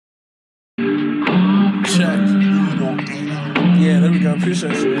bro.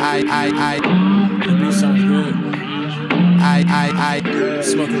 Appreciate you. The beat sounds good.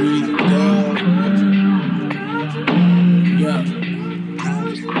 Smoking weed.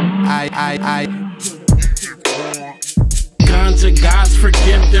 Ganja gods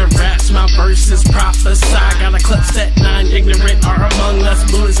forgive their raps, my verses prophesy. Gotta clutch that 9, ignorant are among us.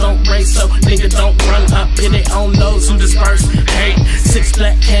 Bullets don't race, so nigga don't run up. Hit it on those who disperse hate. 6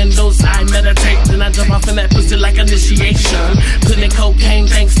 black candles, I meditate. Then I jump off in that pussy like initiation. Putting cocaine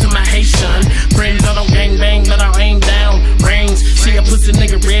thanks to my Haitian friends. I don't gang bang, but I'll aim down range. See a pussy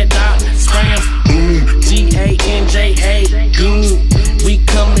nigga, red dot, scram. G-A-N-J-A, goon. We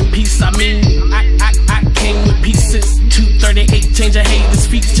come in peace, I mean, I came with pieces. 238, change a haters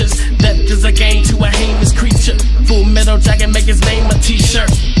features. Death is a game to a heinous creature. Full metal jacket, make his name a t-shirt.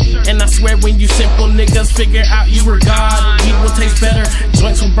 And I swear when you simple niggas figure out you were God, weed will taste better,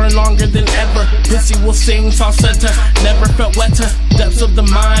 joints will burn longer than ever. Pussy will sing falsetto, never felt wetter. Depths of the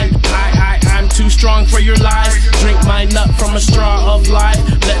mind, I'm too strong for your lies. Drink mine up from a straw of life.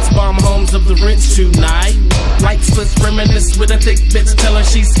 Let's bomb homes of the rich tonight. Light splits reminisce with a thick bitch, tell her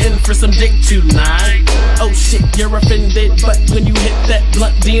she's in for some dick tonight. Oh shit, you're offended, but when you hit that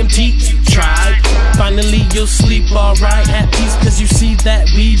blunt DMT, you tried. Finally you'll sleep alright at peace, cause you see that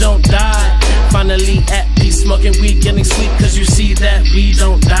we don't die. Finally at peace, smoking weed, getting sleep, cause you see that we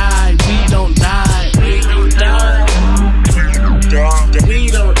don't die. We don't die. We don't die. We don't die. We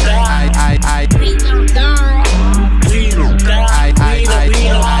don't die. We don't die. We don't die.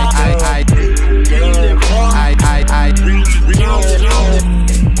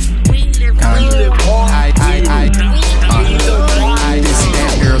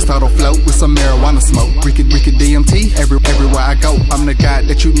 Aristotle float with some marijuana smoke. Ricky DMT, everywhere I go. I'm the guy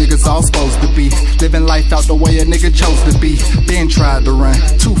that you niggas all supposed to be. Living life out the way a nigga chose to be. Been tried to run,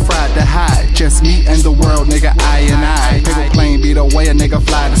 too fried to hide. Just me and the world, nigga, I and I. Paper plane be the way a nigga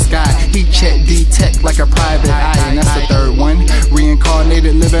fly the sky. He check detect like a private eye. And that's the third one.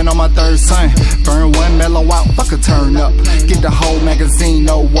 Reincarnated, living on my third son. Burn one, mellow out, fuck a turn up. Get the whole magazine,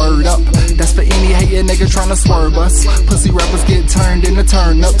 no word up. That's for any hating nigga trying to swerve us. Pussy rappers get turned into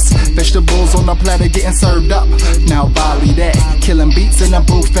turnips. Vegetables on the platter getting served up. Now volley that, killing beats in a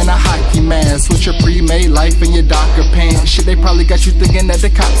booth in a hockey mask. With your pre-made life and your Docker pants. Shit, they probably got you thinking that the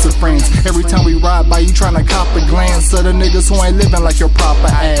cops are friends. Every time we ride by you trying to cop a glance of the niggas who ain't living like your proper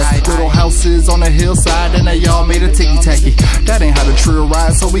ass. Little houses on the hillside and they all made a ticky-tacky. That ain't how the trail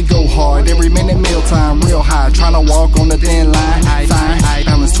ride, so we go hard. Every minute mealtime, real high, trying to walk on the thin line. Fine,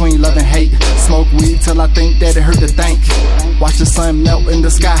 balance between love and hate. Smoke weed till I think that it hurt to think. Watch the sun melt in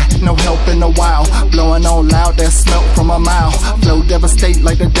the sky, no help in the wild. Blowing on loud, that smelt from a mile. Flow devastate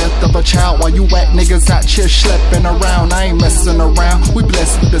like the death of a child. While you whack niggas out here schlepping around. I ain't messing around, we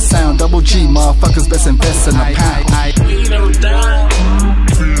blessed with the sound. Double G, motherfuckers best invest in a pound. We don't die.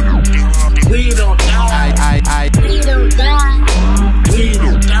 We don't die. We don't